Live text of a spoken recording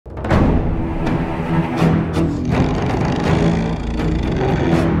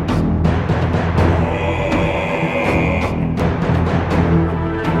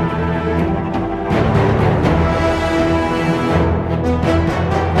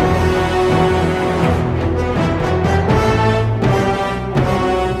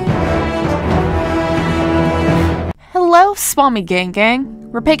Swami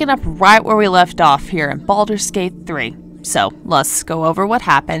Gang. We're picking up right where we left off here in Baldur's Gate 3. So, let's go over what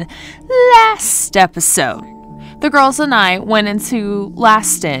happened last episode. The girls and I went into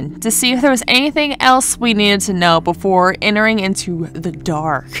Last Inn to see if there was anything else we needed to know before entering into the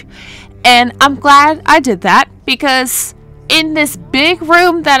dark. And I'm glad I did that, because in this big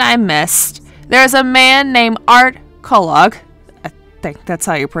room that I missed, there's a man named Art Kellogg. I think that's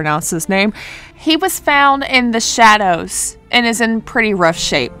how you pronounce his name. He was found in the shadows and is in pretty rough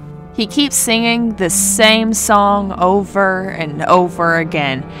shape. He keeps singing the same song over and over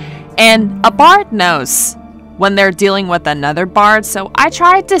again. And a bard knows when they're dealing with another bard, so I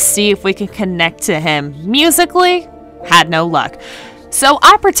tried to see if we could connect to him musically. Had no luck. So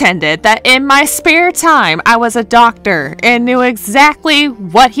I pretended that in my spare time I was a doctor and knew exactly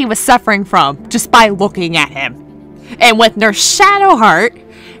what he was suffering from just by looking at him. And with Nurse Shadowheart,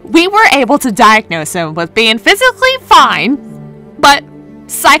 we were able to diagnose him with being physically fine, but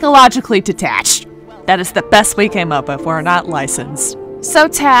psychologically detached. That is the best we came up with. We're not licensed. So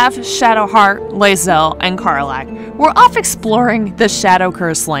Tav, Shadowheart, Lae'zel, and Karlach were off exploring the Shadow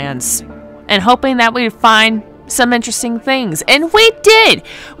Curse lands and hoping that we'd find some interesting things. And we did!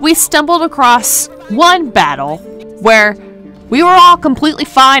 We stumbled across one battle where we were all completely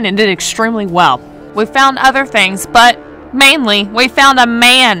fine and did extremely well. We found other things, but mainly we found a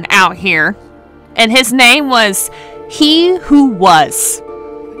man out here, and his name was He Who Was.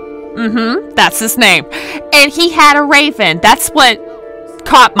 That's his name. And he had a raven. That's what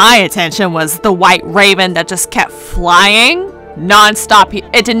caught my attention, was the white raven that just kept flying non-stop.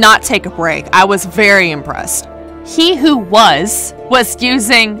 It did not take a break. I was very impressed. He Who Was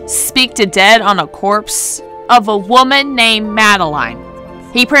using Speak to Dead on a corpse of a woman named Madeline.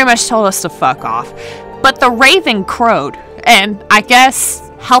 He pretty much told us to fuck off. But the raven crowed, and I guess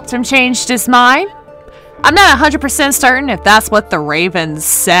helped him change his mind. I'm not 100% certain if that's what the raven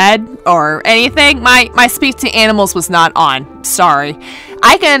said or anything. My speak to animals was not on. Sorry.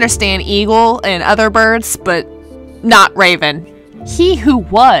 I can understand eagle and other birds, but not raven. He Who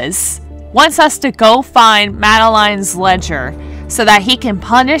Was wants us to go find Madeline's ledger so that he can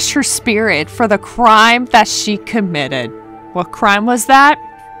punish her spirit for the crime that she committed. What crime was that?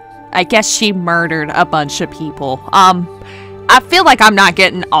 I guess she murdered a bunch of people. I feel like I'm not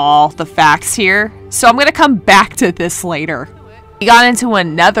getting all the facts here, so I'm gonna come back to this later. We got into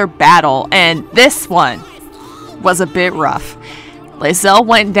another battle, and this one was a bit rough. Lae'zel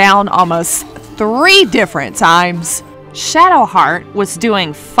went down almost 3 different times. Shadowheart was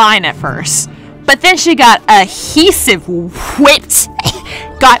doing fine at first, but then she got adhesive whipped,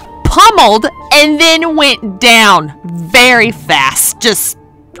 got pummeled, and then went down very fast, just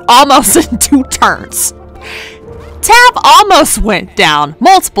almost in 2 turns. Tav almost went down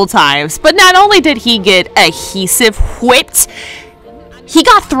multiple times, but not only did he get adhesive whipped, he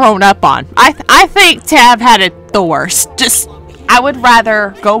got thrown up on. I think Tav had it the worst. I would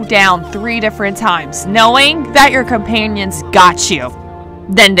rather go down 3 different times, knowing that your companions got you,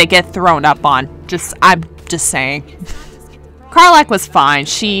 than to get thrown up on. I'm just saying. Karlach was fine.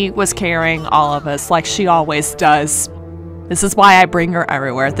 She was carrying all of us like she always does. This is why I bring her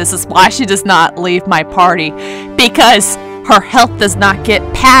everywhere. This is why she does not leave my party, because her health does not get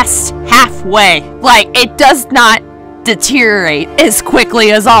past halfway. Like, it does not deteriorate as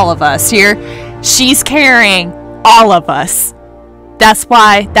quickly as all of us here. She's carrying all of us. That's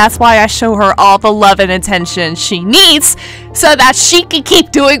why I show her all the love and attention she needs, so that she can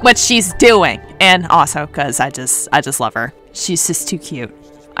keep doing what she's doing. And also because I just love her. She's just too cute.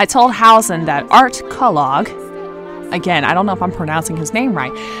 I told Hausen that Art Kellogg, again, I don't know if I'm pronouncing his name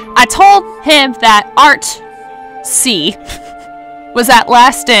right. I told him that Art C was at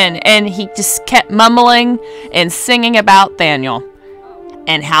Last Inn, and he just kept mumbling and singing about Daniel.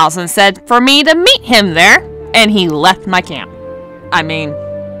 And Hausen said for me to meet him there, and he left my camp. I mean,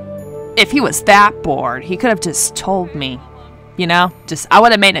 if he was that bored, he could have just told me, you know? I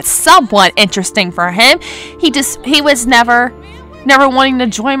would have made it somewhat interesting for him. He was never wanting to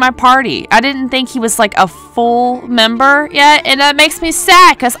join my party. I didn't think he was like a full member yet, and that makes me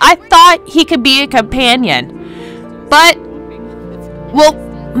sad, because I thought he could be a companion. But, well,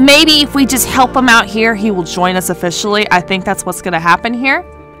 maybe if we just help him out here, he will join us officially. I think that's what's going to happen here.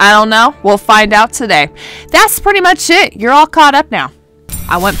 I don't know. We'll find out today. That's pretty much it. You're all caught up now.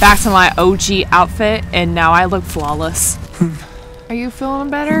 I went back to my OG outfit, and now I look flawless. Are you feeling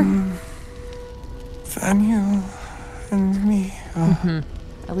better? Daniel and me.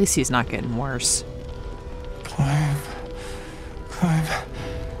 At least he's not getting worse.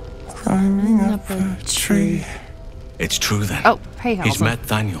 Climbing up a tree. It's true then. Oh, hey, Hausen. He's met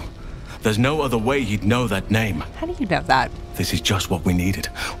Daniel. There's no other way he'd know that name. How do you know that? This is just what we needed.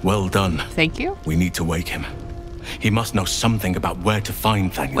 Well done. Thank you. We need to wake him. He must know something about where to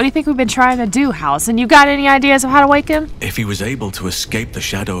find Thangel. What do you think we've been trying to do, Halsin? You got any ideas of how to wake him? If he was able to escape the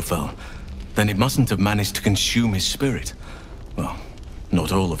Shadowfell, then it mustn't have managed to consume his spirit. Well,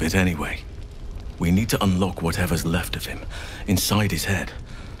 not all of it anyway. We need to unlock whatever's left of him, inside his head.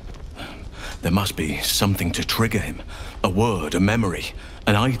 There must be something to trigger him. A word, a memory,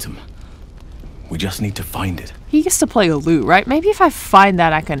 an item. We just need to find it. He used to play a lute, right? Maybe if I find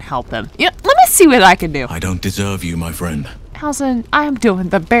that, I can help him. Yeah, let me see what I can do. I don't deserve you, my friend. Halsin, I'm doing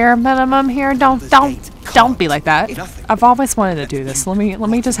the bare minimum here. Don't be like that. I've always wanted to do this. Let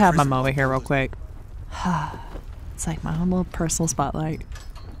me just have my moment here real quick. It's like my own little personal spotlight.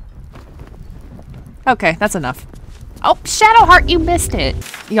 Okay, that's enough. Oh, Shadowheart, you missed it.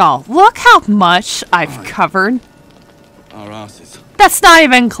 Y'all, look how much I've covered. Our asses. That's not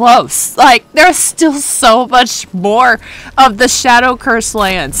even close. Like, there's still so much more of the Shadow Curse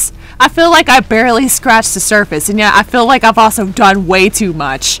lands. I feel like I barely scratched the surface, and yet I feel like I've also done way too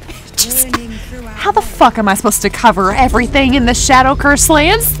much. Just, how the fuck am I supposed to cover everything in the Shadow Curse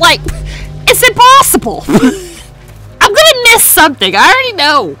lands? Like, it's impossible. I'm gonna miss something. I already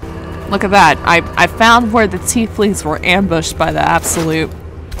know. Look at that. I found where the tieflings were ambushed by the Absolute.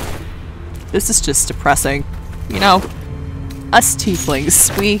 This is just depressing. You know, us tieflings,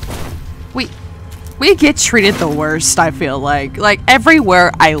 we get treated the worst, I feel like. Like,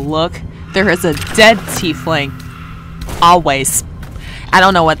 everywhere I look, there is a dead tiefling. Always. I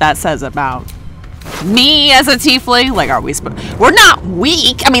don't know what that says about me as a tiefling. Like, are we we're not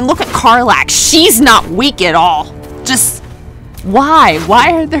weak. I mean, look at Karlach. She's not weak at all. Just, why?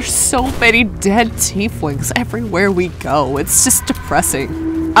 Why are there so many dead tieflings everywhere we go? It's just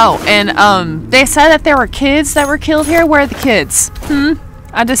depressing. Oh, and, they said that there were kids that were killed here. Where are the kids?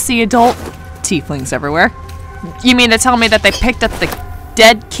 I just see adult tieflings everywhere. You mean to tell me that they picked up the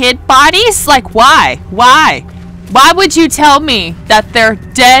dead kid bodies? Like, why? Why? Why would you tell me that they're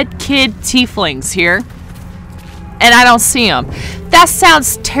dead kid tieflings here and I don't see them? That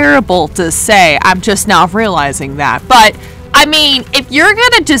sounds terrible to say. I'm just now realizing that. But, I mean, if you're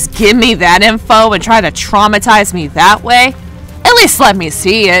gonna just give me that info and try to traumatize me that way, at least let me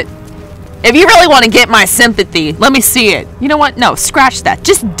see it. If you really want to get my sympathy, let me see it. You know what? No, scratch that.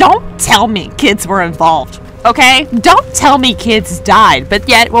 Just don't tell me kids were involved, okay? Don't tell me kids died, but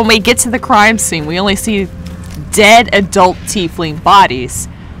yet when we get to the crime scene, we only see dead adult tiefling bodies.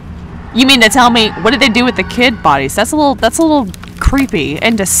 You mean to tell me, what did they do with the kid bodies? That's a little creepy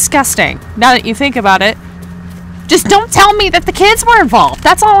and disgusting. Now that you think about it, just don't tell me that the kids were involved.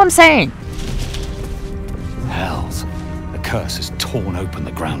 That's all I'm saying. Hells, the curse has torn open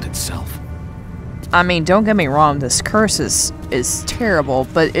the ground itself. I mean, don't get me wrong, this curse is terrible,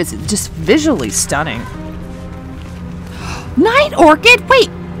 but it's just visually stunning. Night Orchid? Wait,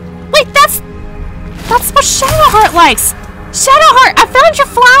 that's what Shadowheart likes! Shadowheart, I found your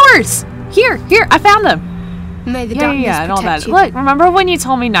flowers! Here, I found them. May the darkness and all protect that. you. Look, remember when you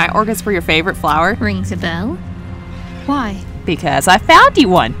told me Night Orchids were your favorite flower? Rings a bell. Why? Because I found you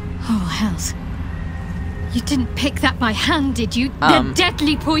one. Oh, hells. You didn't pick that by hand, did you? They're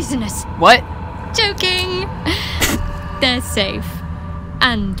deadly poisonous. What? Joking. They're safe.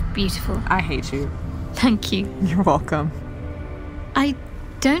 And beautiful. I hate you. Thank you. You're welcome. I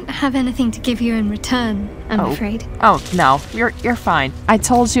don't have anything to give you in return, I'm afraid. Oh, no. You're fine. I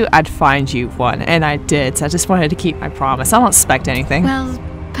told you I'd find you one, and I did, so I just wanted to keep my promise. I don't expect anything. Well,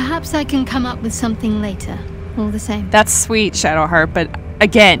 perhaps I can come up with something later, all the same. That's sweet, Shadowheart, but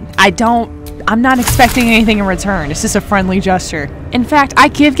again, I'm not expecting anything in return. It's just a friendly gesture. In fact, I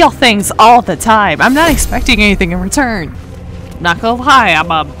give y'all things all the time. I'm not expecting anything in return. Not gonna lie, I'm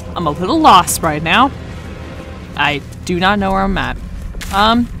a little lost right now. I do not know where I'm at.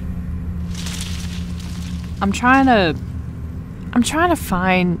 I'm trying to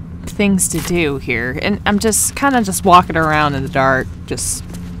find things to do here, and I'm just kind of just walking around in the dark. I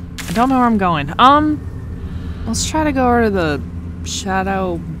don't know where I'm going. Let's try to go over to the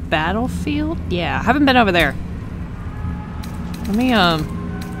Shadow Battlefield? Yeah, I haven't been over there. Let me, yeah,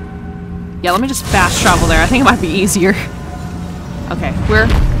 let me just fast travel there. I think it might be easier. Okay,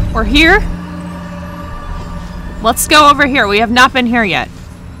 we're here. Let's go over here. We have not been here yet.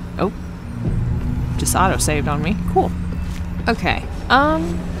 Oh. Just auto-saved on me. Cool. Okay.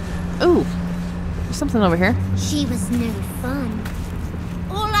 Ooh. There's something over here. She was no fun.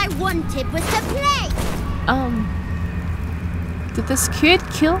 All I wanted was to play. Did this kid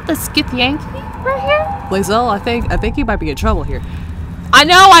kill this Githyanki right here? Lae'zel, I think he might be in trouble here. I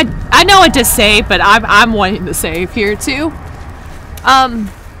know what to say, but I'm wanting to save here too.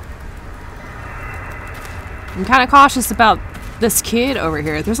 I'm kind of cautious about this kid over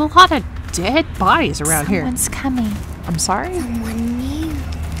here. There's a lot of dead bodies around here. Someone's coming. I'm sorry? Someone new.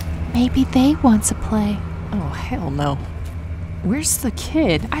 Maybe they want to play. Oh, hell no. Where's the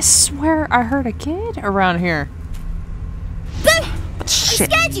kid? I swear I heard a kid around here. Boo!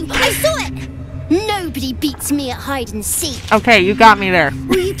 Shit. I scared you! I saw it! Nobody beats me at hide and seek. Okay, you got me there.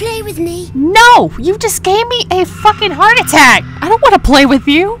 Will you play with me? No! You just gave me a fucking heart attack! I don't want to play with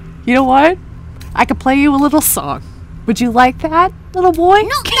you. You know what? I could play you a little song. Would you like that, little boy?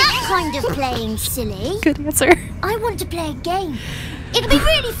 Not that kind of playing, silly. Good answer. I want to play a game. It'll be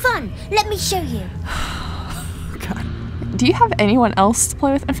really fun. Let me show you. God. Do you have anyone else to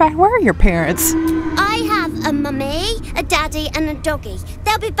play with? In fact, where are your parents? I have a mummy, a daddy, and a doggy.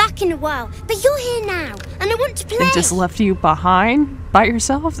 They'll be back in a while, but you're here now, and I want to play. They just left you behind by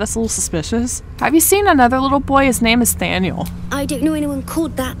yourself? That's a little suspicious. Have you seen another little boy? His name is Daniel. I don't know anyone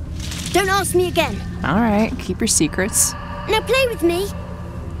called that. Don't ask me again. All right, keep your secrets. Now play with me.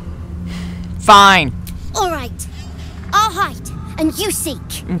 Fine. All right. I'll hide, and you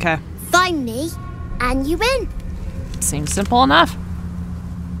seek. Okay. Find me, and you win. Seems simple enough.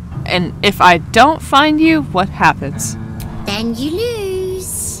 And if I don't find you, what happens? Then you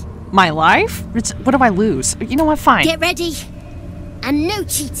lose. My life? What do I lose? You know what? Fine. Get ready. And no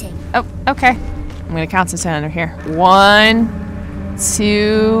cheating. Oh, okay. I'm gonna count to 10 under here. 1,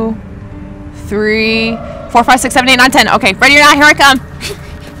 2, 3, 4, 5, 6, 7, 8, 9, 10. Okay, ready or not? Here I come.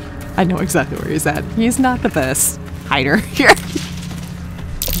 I know exactly where he's at. He's not the best hider here.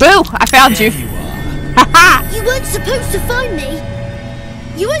 Boo! I found you. Haha! You weren't supposed to find me.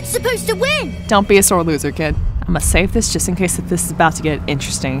 You weren't supposed to win. Don't be a sore loser, kid. I'm gonna save this just in case if this is about to get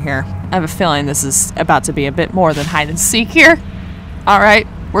interesting here. I have a feeling this is about to be a bit more than hide and seek here. Alright,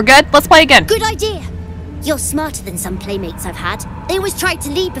 we're good? Let's play again. Good idea. You're smarter than some playmates I've had. They always tried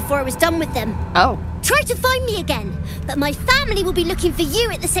to leave before I was done with them. Oh. Try to find me again. But my family will be looking for you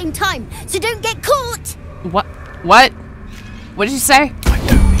at the same time, so don't get caught. What? What? What did you say? I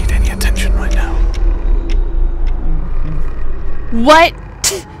don't need any attention right now. What?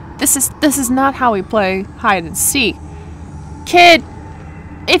 This is not how we play hide and seek. Kid,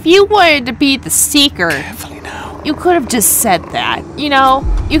 if you wanted to be the seeker, Carefully now. you could have just said that. You know,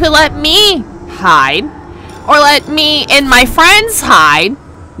 you could let me hide, or let me and my friends hide.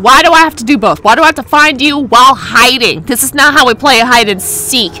 Why do I have to do both? Why do I have to find you while hiding? This is not how we play hide and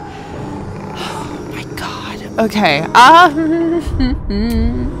seek. Oh my god. Okay.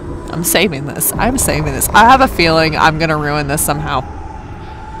 I'm saving this. I'm saving this. I have a feeling I'm gonna ruin this somehow.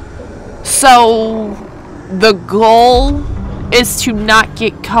 So, the goal is to not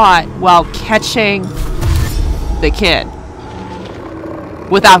get caught while catching the kid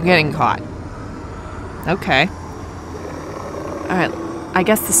without getting caught. Okay. Alright, I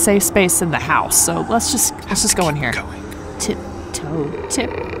guess the safe space in the house, so let's just go in here. Tiptoe,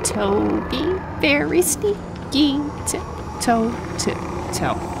 be very sneaky. Tiptoe.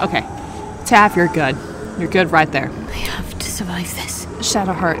 Okay. Taff, you're good. You're good right there. I have to survive this.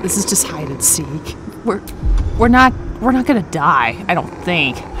 Shadowheart, this is just hide and seek. We're not gonna die, I don't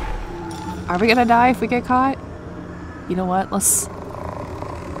think. Are we gonna die if we get caught? You know what?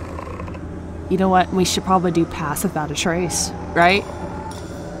 You know what? We should probably do pass without a trace, right?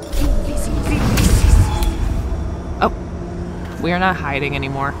 Oh, we are not hiding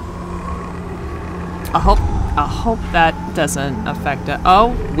anymore. I hope that doesn't affect it.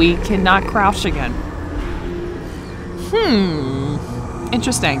 Oh, we cannot crouch again.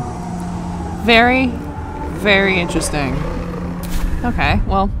 Interesting. Very, very interesting. Okay,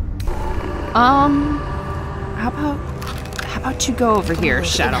 well, how about you go over here,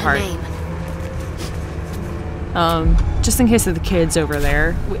 Shadowheart? Just in case of the kids over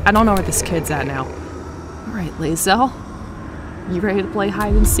there. I don't know where this kid's at now. All right, Lae'zel, you ready to play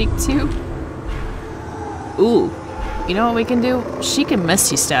hide and seek too? Ooh, you know what we can do? She can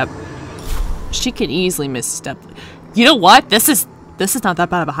Misty Step. She can easily Misty Step. You know what? This is not that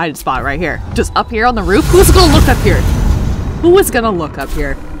bad of a hiding spot right here. Just up here on the roof. Who's gonna look up here? Who is gonna look up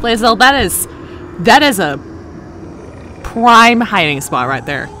here? Lae'zel, that is a prime hiding spot right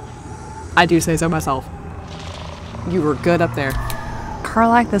there. I do say so myself. You were good up there.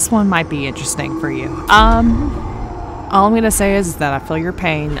 Karlach, this one might be interesting for you. All I'm gonna say is that I feel your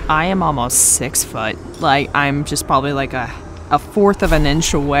pain. I am almost 6 foot. Like, I'm just probably like a fourth of an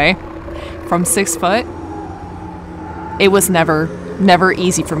inch away from 6 foot. It was never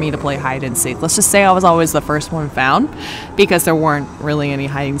easy for me to play hide and seek. Let's just say I was always the first one found because there weren't really any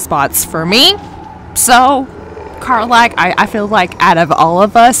hiding spots for me. So, Karlach, I feel like out of all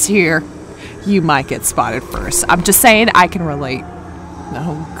of us here, you might get spotted first. I'm just saying I can relate.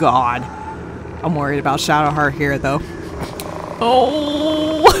 Oh, God. I'm worried about Shadowheart here, though.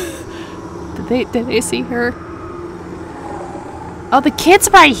 Oh! Did they see her? Oh, the kid's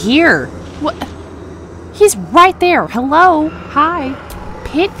right here. What? He's right there. Hello. Hi.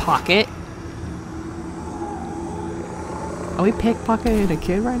 Pickpocket. Are we pickpocketing a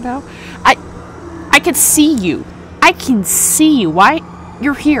kid right now? I can see you. I can see you. Why?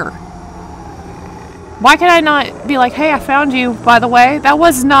 You're here. Why can I not be like, hey, I found you, by the way? That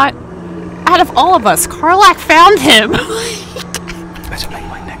was not... Out of all of us, Karlach found him. Better make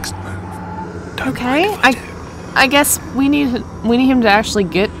my next move. Don't Okay, mind if I I guess we need him to actually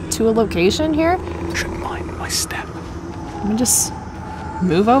get to a location here. do. Should mind my step. Let me just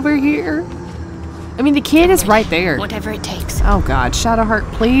move over here. I mean, the kid is right there. Whatever it takes. Oh God,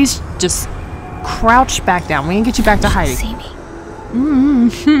 Shadowheart, please just crouch back down. We can get you back to hiding. See me.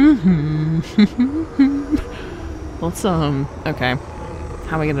 Let's okay.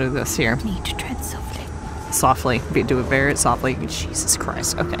 How are we gonna do this here? Need to tread softly. Softly. Do it very softly. Jesus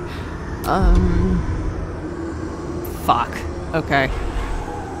Christ. Okay. Fuck. Okay.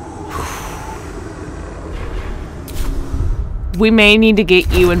 We may need to get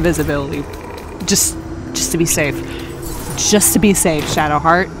you invisibility. Just to be safe. Just to be safe,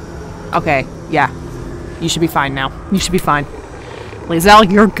 Shadowheart. Okay, yeah. You should be fine now. You should be fine. Lae'zel,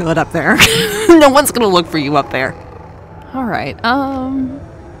 you're good up there. No one's gonna look for you up there. Alright,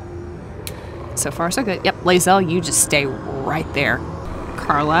 so far so good. Yep, Lae'zel, you just stay right there.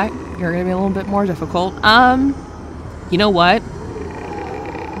 Karlach, you're gonna be a little bit more difficult. You know what?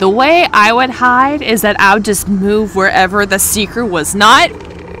 The way I would hide is that I would just move wherever the seeker was not.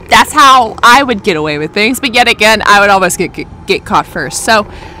 That's how I would get away with things, but yet again, I would always get caught first. So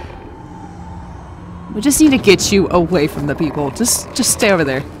we just need to get you away from the people. Just stay over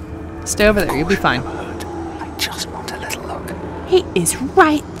there. Stay over there. You'll be fine. I just want a little look. He is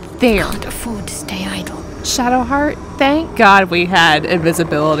right there. Can't afford to stay idle. Shadowheart, thank God we had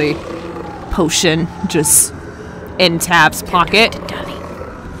invisibility potion just in Tab's pocket, Daddy.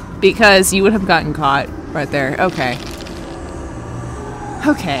 because you would have gotten caught right there. Okay.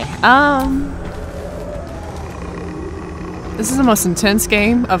 Okay, this is the most intense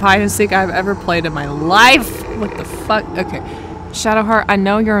game of hide and seek I've ever played in my life. What the fuck? Okay. Shadowheart, I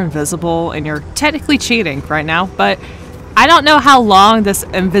know you're invisible and you're technically cheating right now, but I don't know how long this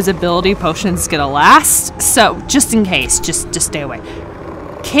invisibility potion's gonna last. So just in case, just stay away.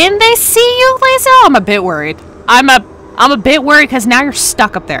 Can they see you, Lae'zel? I'm a bit worried. I'm a bit worried because now you're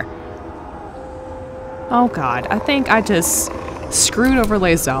stuck up there. Oh God, I think I just screwed over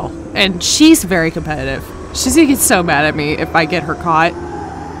Lae'zel, and she's very competitive. She's gonna get so mad at me if I get her caught.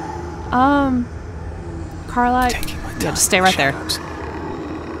 Karlach, yeah, just stay right there.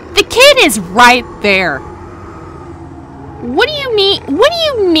 The kid is right there. What do you mean? What do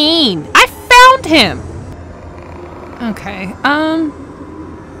you mean? I found him. Okay.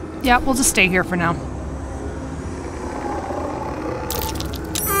 Yeah, we'll just stay here for now.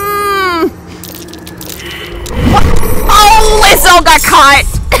 What? Oh, Lae'zel got caught.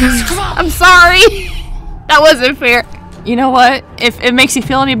 I'm sorry. That wasn't fair. You know what? If it makes you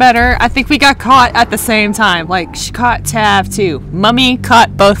feel any better, I think we got caught at the same time. Like, she caught Tab too. Mummy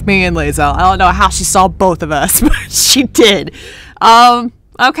caught both me and Lae'zel. I don't know how she saw both of us, but she did.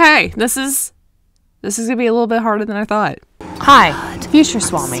 Okay. This is gonna be a little bit harder than I thought. Hi, Future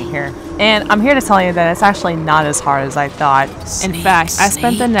Swami here. And I'm here to tell you that it's actually not as hard as I thought. In fact, I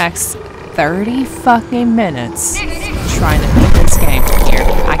spent the next 30 fucking minutes trying to beat this game here.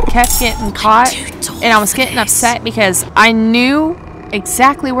 I kept getting caught, and I was getting upset because I knew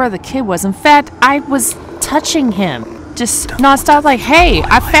exactly where the kid was. In fact, I was touching him just nonstop, like, hey,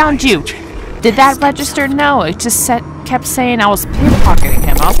 I found you. Did that register? No, it just kept saying I was pickpocketing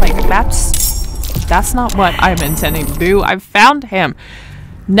him. I was like, that's not what I'm intending to do. I found him.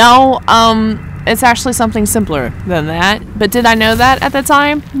 No, it's actually something simpler than that. But did I know that at the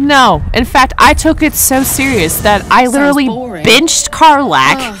time? No. In fact, I took it so serious that I literally benched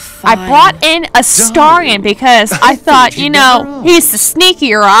Karlach. I brought in Astarion because I thought, you know, he's the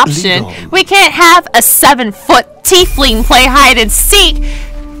sneakier option. We can't have a 7-foot tiefling play hide and seek.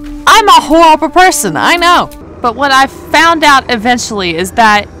 I'm a horrible person, I know. But what I found out eventually is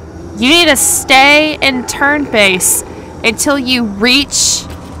that you need to stay in turn base until you reach,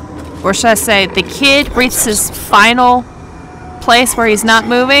 or should I say, the kid reaches his final place where he's not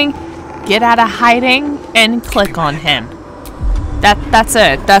moving. Get out of hiding and click on him. That's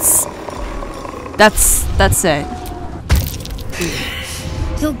it. That's it.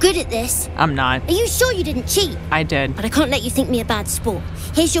 You're good at this. I'm not. Are you sure you didn't cheat? I did. But I can't let you think me a bad sport.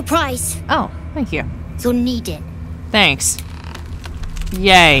 Here's your prize. Oh, thank you. You'll need it. Thanks.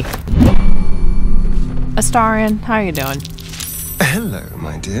 Yay. Astarion, how you doing? Hello,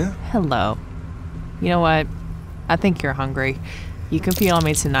 my dear. Hello. You know what? I think you're hungry. You can feed on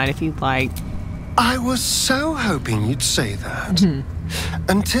me tonight if you'd like. I was so hoping you'd say that.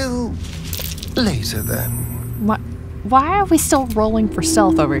 Until later, then. Why are we still rolling for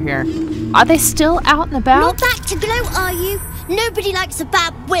stealth over here? Are they still out and about? Not back to glow, are you? Nobody likes a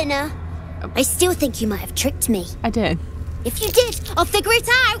bad winner. I still think you might have tricked me. I did. If you did, I'll figure it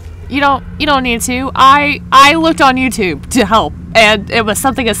out. You don't need to. I looked on YouTube to help, and it was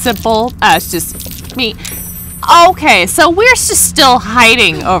something as simple as just me. Okay, so we're just still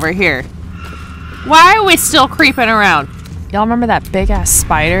hiding over here. Why are we still creeping around? Y'all remember that big ass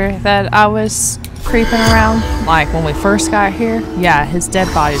spider that I was creeping around? Like when we first got here? Yeah, his dead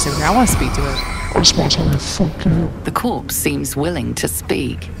body's over here. I want to speak to it. I just want to tell you, fuck you. The corpse seems willing to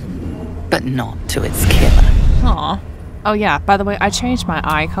speak, but not to its killer. Aw. Oh yeah, by the way, I changed my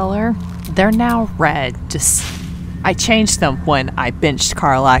eye color. They're now red. I changed them when I benched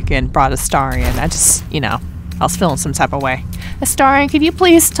Karlach and brought Astarion. I just, I was feeling some type of way. Astarion, could you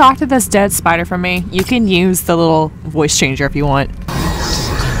please talk to this dead spider for me? You can use the little voice changer if you want.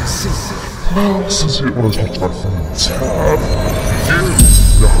 Since you want to talk to my friend Tab,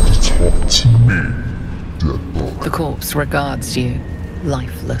 you have to talk to me, dead boy. The corpse regards you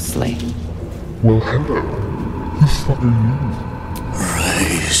lifelessly. Well, hello. Who the fuck are you?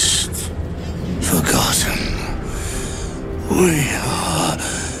 Raised. Forgotten. We are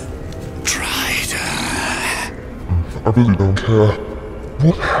tried. I really don't care.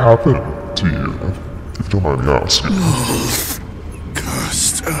 What happened to you? If you don't mind me asking.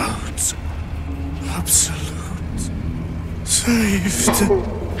 Cast out. Absolute. Saved.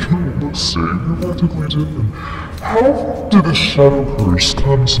 You say you practically did. How did the shadow curse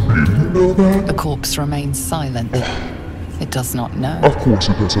come to me? Do you know that? The corpse remains silent. It does not know. Of course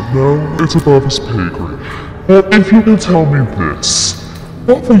it doesn't know. It's above his pay grade. But if you can tell me this,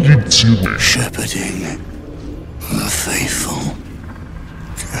 what were you doing? Shepherding the faithful.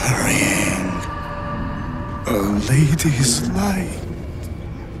 Carrying a lady's light.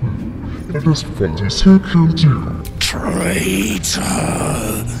 It is Fonzies who killed you. Traitor.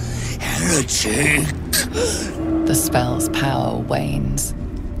 Heretic. The spell's power wanes.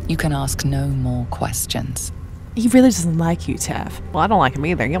 You can ask no more questions. He really doesn't like you, Tav. Well, I don't like him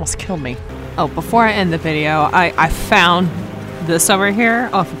either. He almost killed me. Oh, before I end the video, I found this over here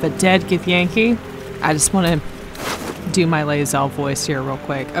off of a dead Githyanki. I just want to do my Lae'zel voice here real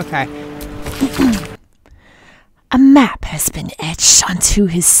quick. Okay. A map has been etched onto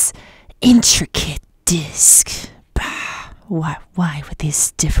his intricate disc. Why with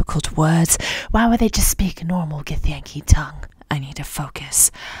these difficult words? Why would they just speak normal Githyanki tongue? I need to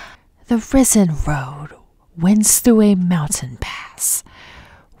focus. The Risen Road winds through a mountain pass.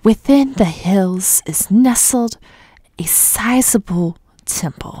 Within the hills is nestled a sizable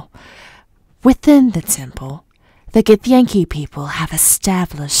temple. Within the temple, the Githyanki people have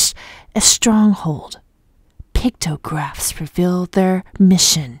established a stronghold. Pictographs reveal their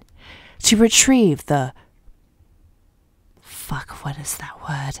mission to retrieve the what is that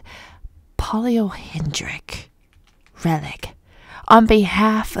word? Polyohedric relic on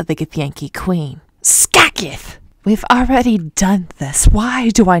behalf of the Githyanki queen, Skaketh. We've already done this.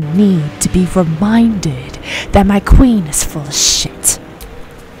 Why do I need to be reminded that my queen is full of shit?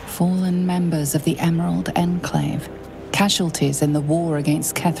 Fallen members of the Emerald Enclave. Casualties in the war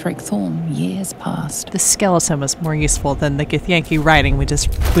against Ketheric Thorm years past. The skeleton was more useful than the Githyanki writing we just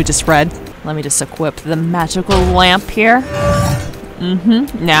read. Let me just equip the magical lamp here.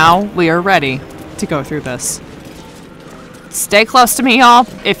 Now we are ready to go through this. Stay close to me, y'all.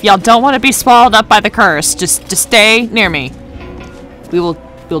 If y'all don't want to be swallowed up by the curse, just stay near me. We'll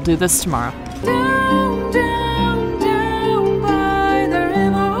do this tomorrow.